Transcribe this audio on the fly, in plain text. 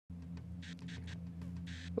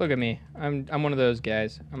Look at me. I'm one of those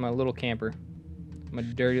guys. I'm a little camper. I'm a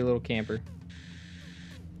dirty little camper.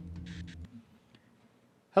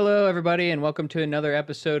 Hello, everybody, and welcome to another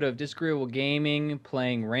episode of Disagreeable Gaming,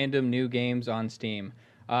 playing random new games on Steam.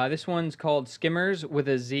 This one's called SKIMMERZ with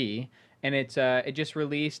a Z, and it just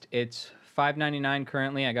released. It's $5.99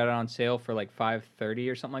 currently. I got it on sale for like $5.30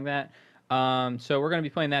 or something like that. So we're going to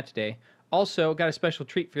be playing that today. Also, got a special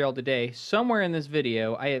treat for y'all today. Somewhere in this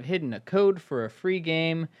video, I have hidden a code for a free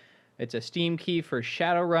game. It's a Steam key for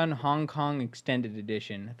Shadowrun Hong Kong Extended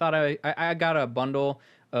Edition. I thought I got a bundle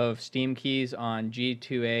of Steam keys on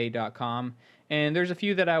g2a.com, and there's a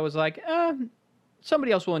few that I was like,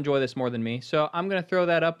 somebody else will enjoy this more than me. So I'm going to throw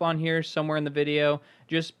that up on here somewhere in the video.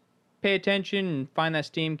 Just pay attention and find that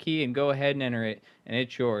Steam key and go ahead and enter it, and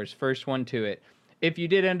it's yours. First one to it. If you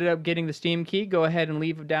did end up getting the Steam key, go ahead and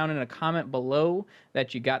leave down in a comment below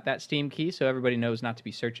that you got that Steam key so everybody knows not to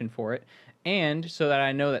be searching for it, and so that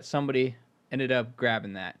I know that somebody ended up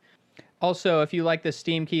grabbing that. Also, if you like this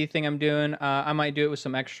Steam key thing I'm doing, I might do it with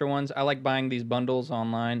some extra ones. I like buying these bundles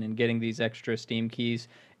online and getting these extra Steam keys,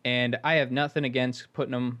 and I have nothing against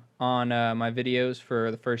putting them on my videos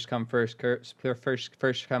for the first come first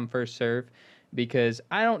serve, because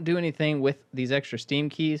I don't do anything with these extra Steam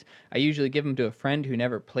keys. I usually give them to a friend who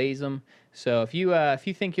never plays them. So if you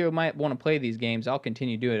think you might want to play these games, I'll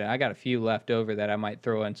continue doing it. I got a few left over that I might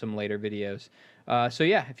throw in some later videos. So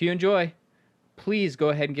yeah, if you enjoy, please go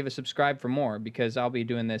ahead and give a subscribe for more, because I'll be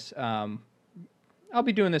doing this. I'll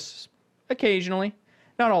be doing this occasionally,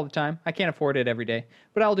 not all the time. I can't afford it every day,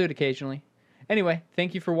 but I'll do it occasionally. Anyway,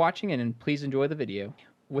 thank you for watching, and please enjoy the video.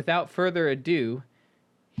 Without further ado,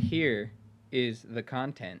 here is the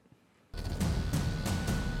content.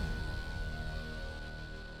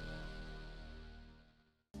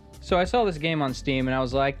 So I saw this game on Steam and I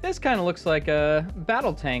was like, this kind of looks like a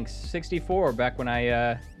BattleTanx 64 back when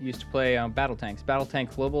I used to play BattleTanx.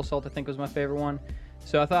 BattleTanx Global Assault, I think, was my favorite one.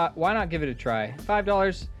 So I thought, why not give it a try?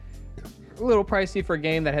 $5, a little pricey for a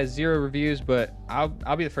game that has 0 reviews, but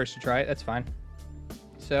I'll be the first to try it. That's fine.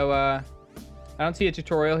 So I don't see a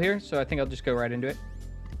tutorial here, so I think I'll just go right into it.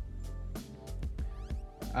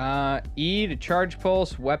 E to charge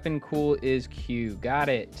pulse, weapon cool is Q. Got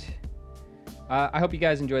it. I hope you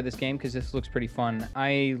guys enjoy this game, because this looks pretty fun.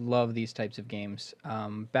 I love these types of games.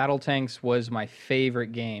 BattleTanx was my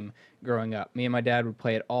favorite game growing up. Me and my dad would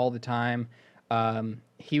play it all the time.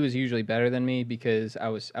 He was usually better than me because I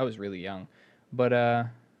was really young. But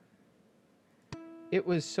it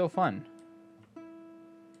was so fun.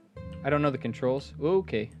 I don't know the controls.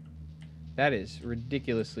 Okay. That is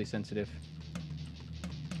ridiculously sensitive.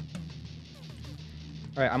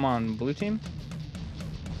 Alright, I'm on blue team?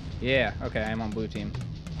 Yeah, okay, I'm on blue team.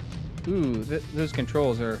 Ooh, those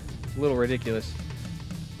controls are a little ridiculous.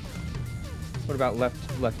 What about left?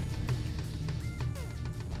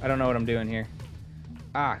 I don't know what I'm doing here.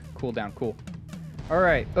 Ah, cooldown, cool.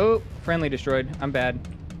 Alright, oh, friendly destroyed. I'm bad.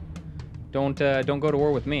 Don't go to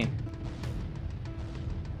war with me.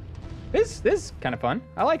 This is kind of fun.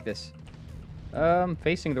 I like this.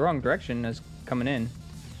 Facing the wrong direction is coming in.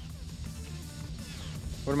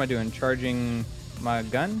 What am I doing? Charging my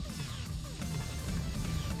gun?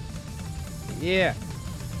 Yeah.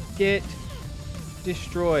 Get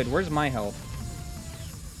destroyed. Where's my health?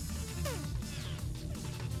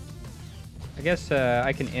 I guess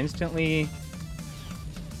I can instantly...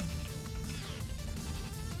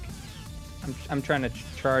 I'm trying to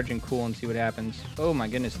charge and cool and see what happens. Oh my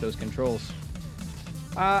goodness, those controls.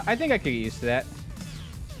 I think I could get used to that.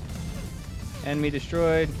 Enemy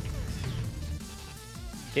destroyed.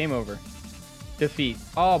 Game over. Defeat.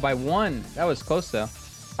 Oh, by 1. That was close, though.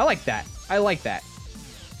 I like that. I like that.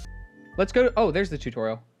 Let's go to... Oh, there's the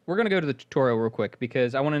tutorial. We're going to go to the tutorial real quick,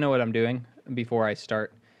 because I want to know what I'm doing before I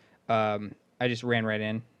start. I just ran right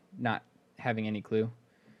in, not having any clue.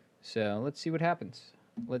 So, let's see what happens.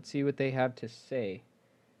 Let's see what they have to say.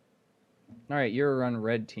 Alright, you're run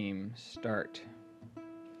red team. Start.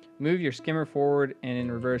 Move your skimmer forward and in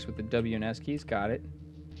reverse with the W and S keys. Got it.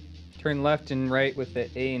 Turn left and right with the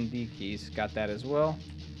A and D keys. Got that as well.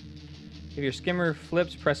 If your skimmer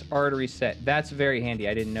flips, press R to reset. That's very handy.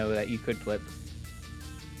 I didn't know that you could flip.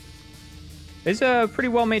 It's a pretty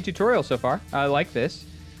well-made tutorial so far. I like this.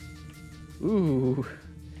 Ooh.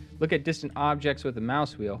 Look at distant objects with the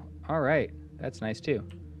mouse wheel. All right. That's nice too.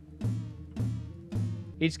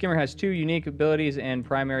 Each skimmer has 2 unique abilities and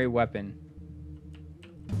primary weapon.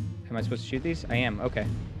 Am I supposed to shoot these? I am. Okay.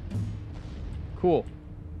 Cool.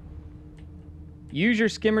 Use your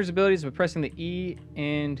skimmer's abilities by pressing the E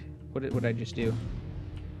and... What did I just do?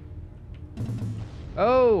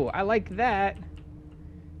 Oh, I like that.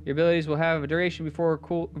 Your abilities will have a duration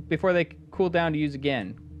before they cool down to use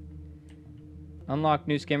again. Unlock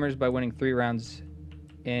new skimmers by winning 3 rounds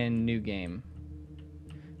in new game.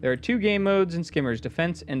 There are 2 game modes in skimmers,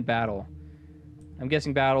 defense and battle. I'm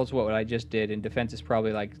guessing battle is what I just did, and defense is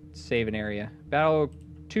probably like save an area. Battle,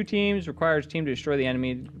 2 teams, requires team to destroy the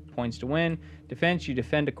enemy, points to win. Defense, you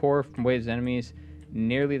defend a core from waves of enemies.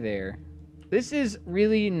 Nearly there. This is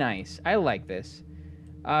really nice. I like this.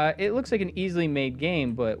 It looks like an easily made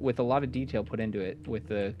game, but with a lot of detail put into it, with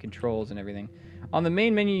the controls and everything. On the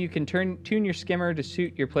main menu, you can tune your skimmer to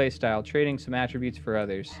suit your playstyle, trading some attributes for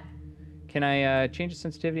others. Can I change the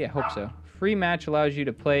sensitivity? I hope so. Free match allows you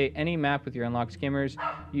to play any map with your unlocked skimmers.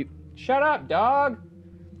 Shut up, dog!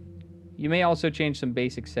 You may also change some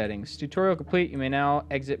basic settings. Tutorial complete. You may now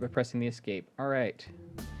exit by pressing the escape. All right.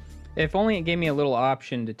 If only it gave me a little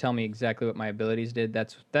option to tell me exactly what my abilities did.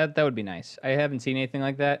 That would be nice. I haven't seen anything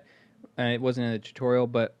like that. It wasn't in the tutorial,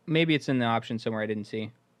 but maybe it's in the option somewhere I didn't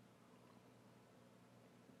see.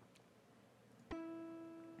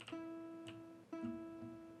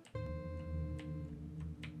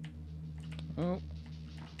 Oh.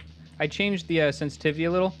 I changed the sensitivity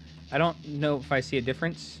a little. I don't know if I see a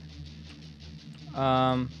difference.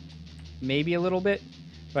 Maybe a little bit,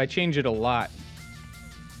 but I changed it a lot.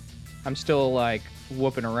 I'm still like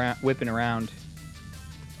whipping around.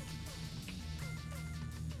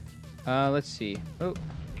 Let's see. Oh,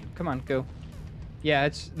 come on, go. Yeah,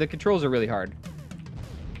 the controls are really hard.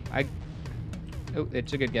 Oh,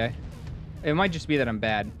 it's a good guy. It might just be that I'm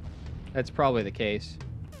bad. That's probably the case.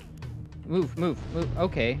 Move.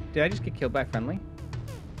 Okay, did I just get killed by friendly?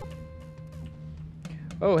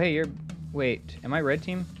 Oh, hey, wait, am I red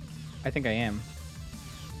team? I think I am.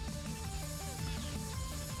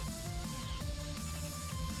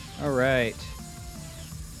 All right.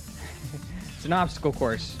 It's an obstacle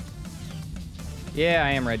course. Yeah,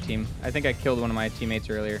 I am red team. I think I killed one of my teammates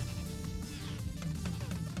earlier.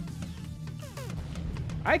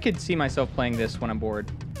 I could see myself playing this when I'm bored.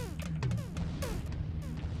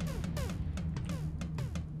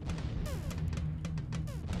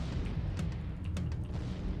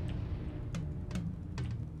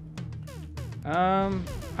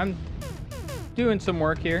 I'm doing some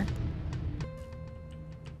work here.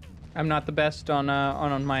 I'm not the best on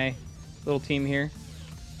my little team here.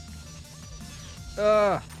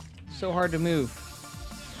 So hard to move.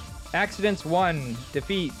 Accidents 1,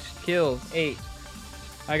 defeat, kills 8.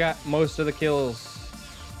 I got most of the kills.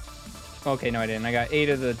 Okay, no I didn't. I got 8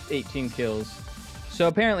 of the 18 kills. So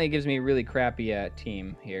apparently it gives me a really crappy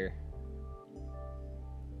team here.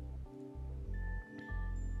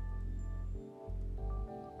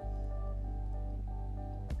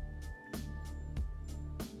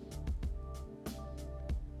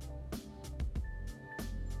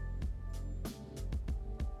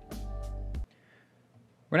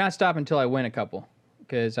 We're not stopping until I win a couple,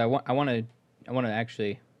 because I want to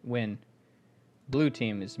actually win. Blue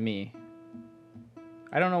team is me.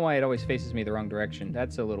 I don't know why it always faces me the wrong direction.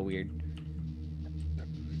 That's a little weird.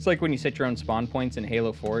 It's like when you set your own spawn points in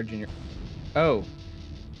Halo Forge and you're... Oh.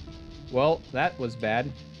 Well, that was bad.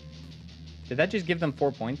 Did that just give them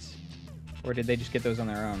 4 points? Or did they just get those on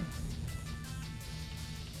their own?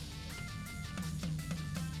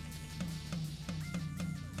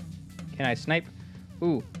 Can I snipe?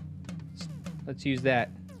 Ooh. Let's use that.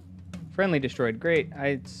 Friendly destroyed. Great.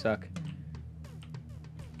 I suck.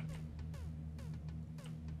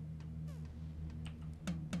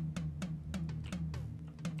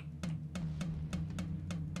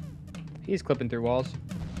 He's clipping through walls.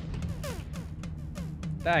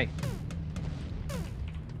 Die.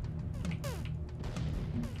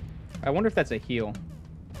 I wonder if that's a heal.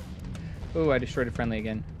 Ooh, I destroyed a friendly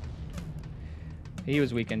again. He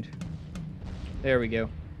was weakened. There we go.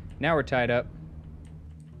 Now we're tied up.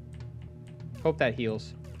 Hope that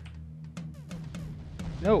heals.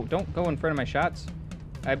 No, don't go in front of my shots.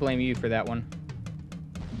 I blame you for that one.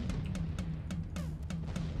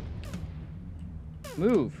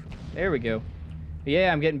 Move. There we go.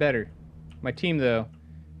 Yeah, I'm getting better. My team, though.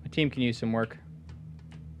 My team can use some work.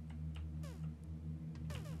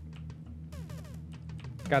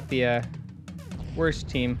 Got the worst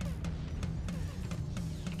team.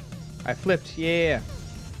 I flipped, yeah.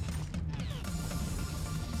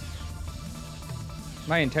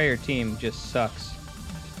 My entire team just sucks.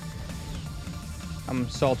 I'm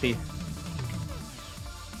salty.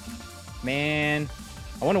 Man,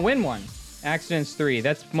 I want to win one. Accidents 3,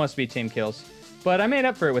 that must be team kills. But I made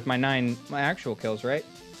up for it with my actual kills, right?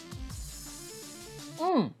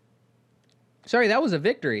 Sorry, that was a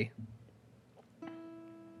victory.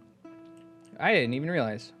 I didn't even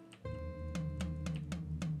realize.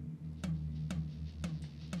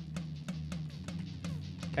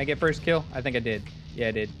 Can I get first kill? I think I did. Yeah,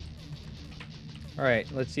 I did. Alright,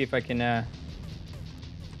 let's see if I can,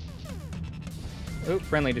 Oh,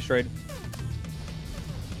 friendly destroyed.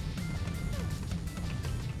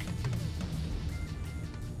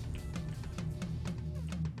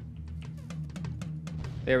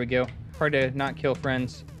 There we go. Hard to not kill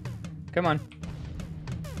friends. Come on.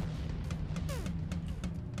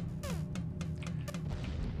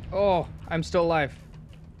 Oh, I'm still alive.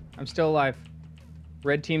 I'm still alive.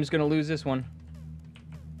 Red team's gonna lose this one.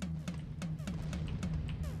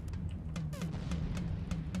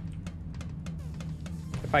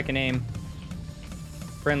 If I can aim.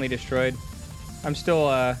 Friendly destroyed. I'm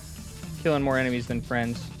still killing more enemies than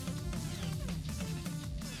friends.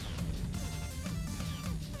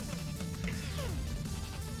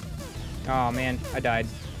 Oh man, I died.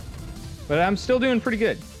 But I'm still doing pretty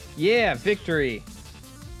good. Yeah, victory.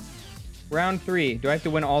 Round 3. Do I have to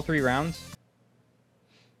win all 3 rounds?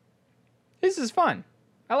 This is fun.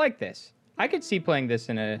 I like this. I could see playing this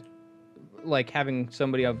in a... like having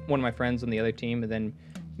somebody, one of my friends on the other team, and then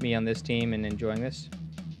me on this team and enjoying this.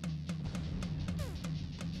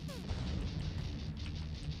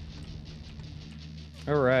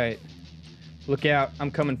 Alright. Look out.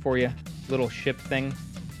 I'm coming for you. Little ship thing.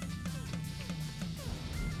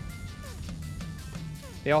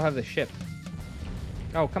 They all have the ship.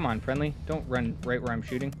 Oh, come on, friendly. Don't run right where I'm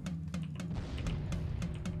shooting.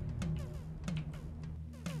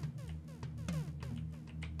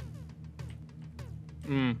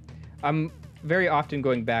 I'm very often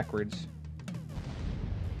going backwards.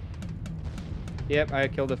 Yep, I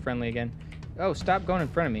killed a friendly again. Oh, stop going in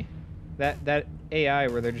front of me. That AI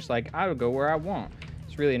where they're just like, I'll go where I want.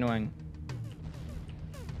 It's really annoying.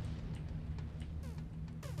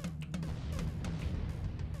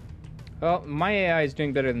 Well, my AI is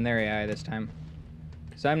doing better than their AI this time.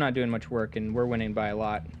 Because I'm not doing much work and we're winning by a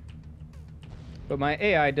lot. But my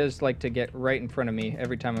AI does like to get right in front of me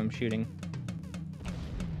every time I'm shooting.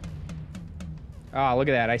 Ah, look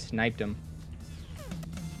at that. I sniped him.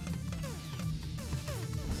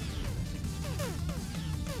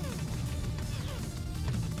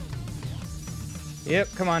 Yep,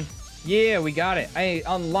 come on. Yeah, we got it. I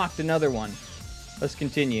unlocked another one. Let's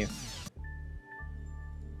continue.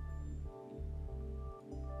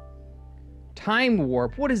 Time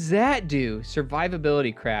warp. What does that do?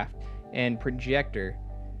 Survivability craft and projector.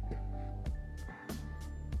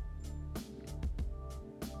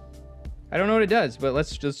 I don't know what it does, but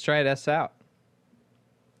let's just try this out.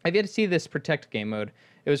 I've yet to see this protect game mode.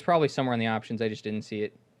 It was probably somewhere in the options. I just didn't see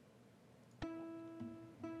it.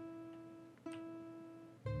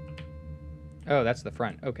 Oh, that's the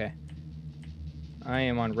front. Okay. I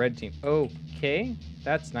am on red team. Okay.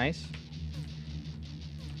 That's nice.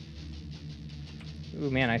 Ooh,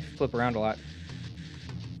 man, I flip around a lot.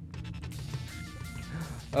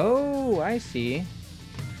 Oh, I see.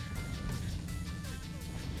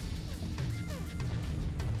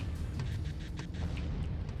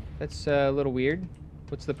 That's a little weird.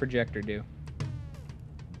 What's the projector do?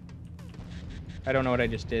 I don't know what I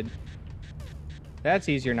just did. That's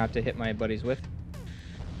easier not to hit my buddies with.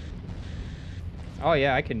 Oh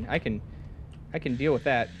yeah, I can deal with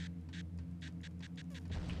that.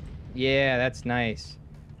 Yeah, that's nice.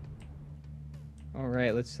 All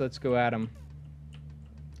right, let's go at them.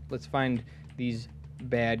 Let's find these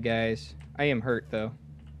bad guys. I am hurt though.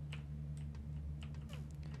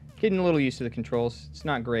 Getting a little used to the controls. It's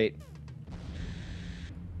not great.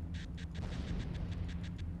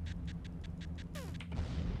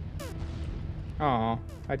 Aw,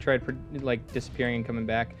 I tried like disappearing and coming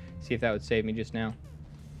back. See if that would save me just now.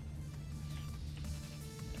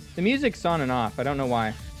 The music's on and off. I don't know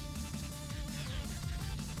why.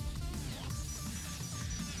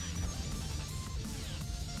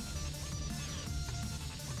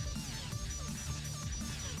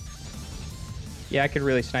 Yeah, I could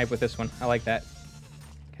really snipe with this one. I like that.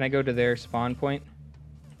 Can I go to their spawn point?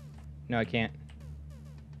 No, I can't.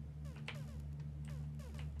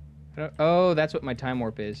 Oh, that's what my time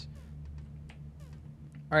warp is.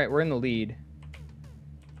 Alright, we're in the lead.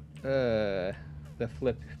 The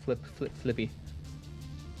flippy.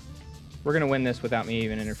 We're gonna win this without me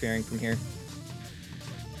even interfering from here.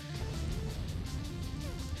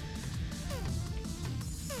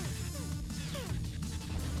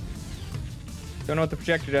 Don't know what the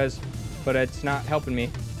projector does, but it's not helping me.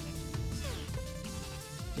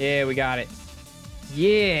 Yeah, we got it.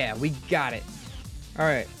 Yeah, we got it.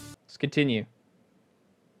 Alright, let's continue.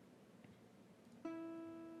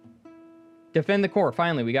 Defend the core.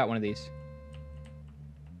 Finally, we got one of these.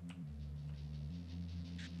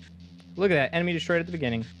 Look at that. Enemy destroyed at the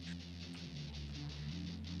beginning.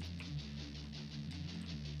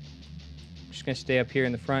 Just gonna stay up here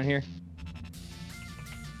in the front here.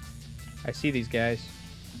 I see these guys.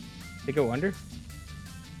 They go under?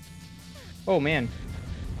 Oh man.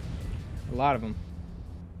 A lot of them.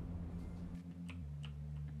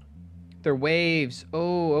 They're waves.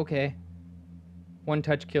 Oh, okay. One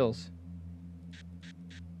touch kills.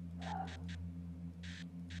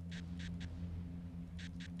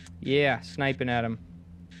 Yeah, sniping at him.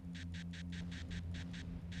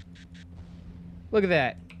 Look at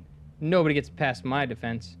that. Nobody gets past my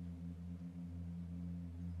defense.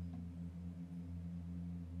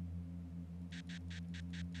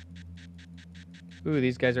 Ooh,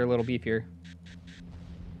 these guys are a little beefier.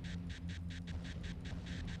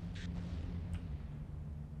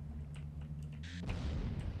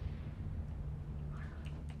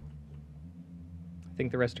 I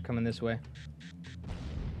think the rest are coming this way.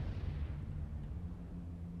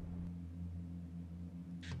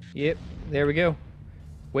 Yep, there we go.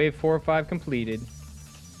 Wave 4 or 5 completed.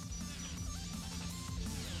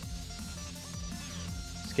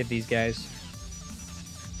 Let's get these guys.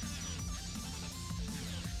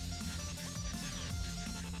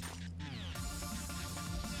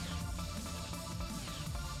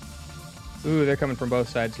 Ooh, they're coming from both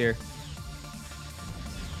sides here.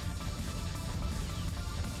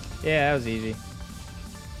 Yeah, that was easy.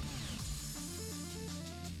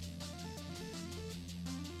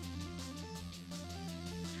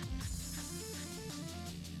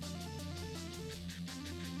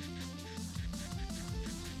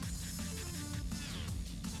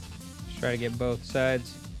 Let's try to get both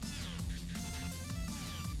sides.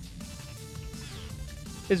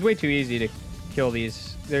 It's way too easy to kill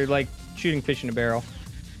these. They're like shooting fish in a barrel.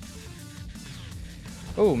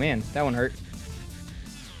 Oh man, that one hurt.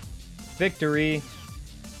 Victory.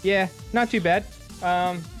 Yeah, not too bad.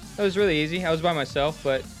 That was really easy. I was by myself,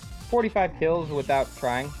 but 45 kills without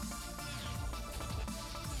trying.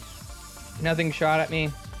 Nothing shot at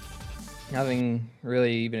me. Nothing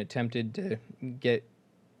really even attempted to get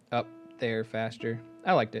up there faster.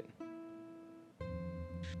 I liked it.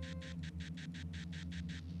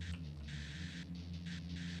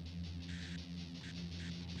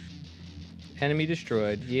 Enemy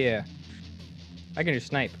destroyed. Yeah. I can just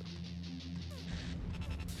snipe.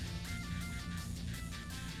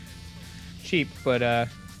 Cheap, but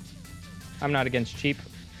I'm not against cheap.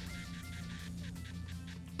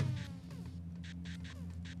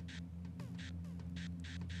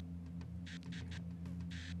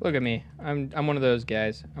 Look at me. I'm one of those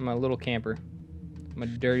guys. I'm a little camper. I'm a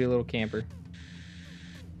dirty little camper.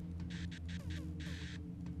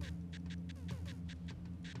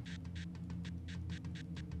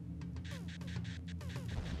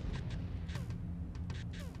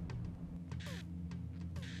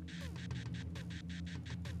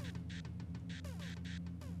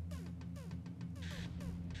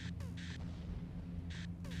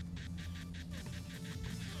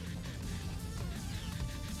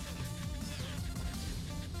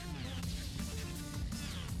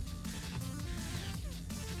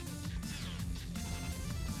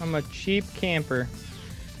 I'm a cheap camper.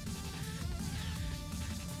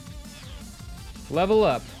 Level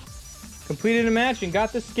up. Completed a match and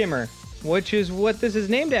got the skimmer, which is what this is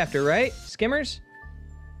named after, right? SKIMMERZ?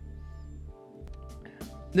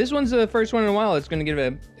 This one's the first one in a while that's going to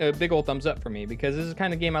give a big old thumbs up for me because this is the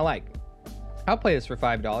kind of game I like. I'll play this for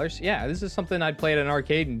 $5. Yeah, this is something I'd play at an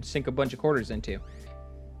arcade and sink a bunch of quarters into.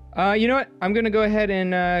 You know what? I'm going to go ahead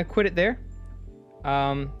and quit it there.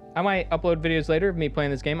 I might upload videos later of me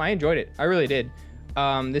playing this game. I enjoyed it. I really did.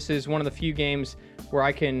 This is one of the few games where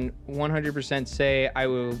I can 100% say I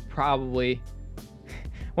will probably...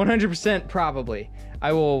 100% probably.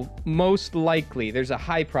 I will most likely, there's a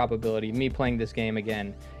high probability of me playing this game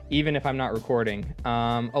again, even if I'm not recording.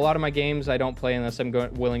 A lot of my games I don't play unless I'm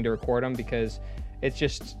willing to record them because it's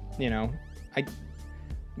just, you know,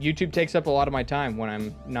 YouTube takes up a lot of my time when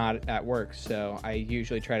I'm not at work, so I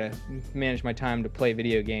usually try to manage my time to play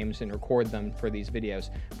video games and record them for these videos.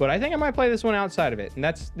 But I think I might play this one outside of it, and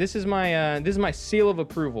this is my seal of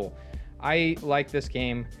approval. I like this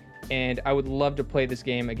game, and I would love to play this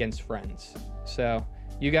game against friends. So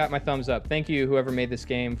you got my thumbs up. Thank you, whoever made this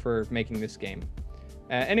game, for making this game.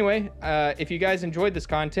 Anyway, if you guys enjoyed this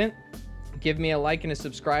content, give me a like and a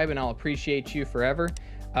subscribe, and I'll appreciate you forever.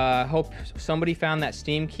 Hope somebody found that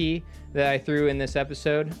Steam key that I threw in this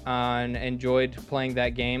episode and enjoyed playing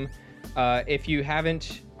that game. If you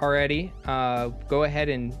haven't already, go ahead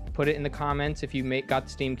and put it in the comments if you got the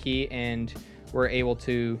Steam key and were able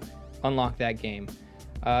to unlock that game.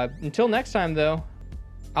 Until next time, though,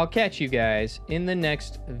 I'll catch you guys in the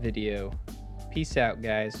next video. Peace out,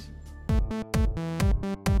 guys.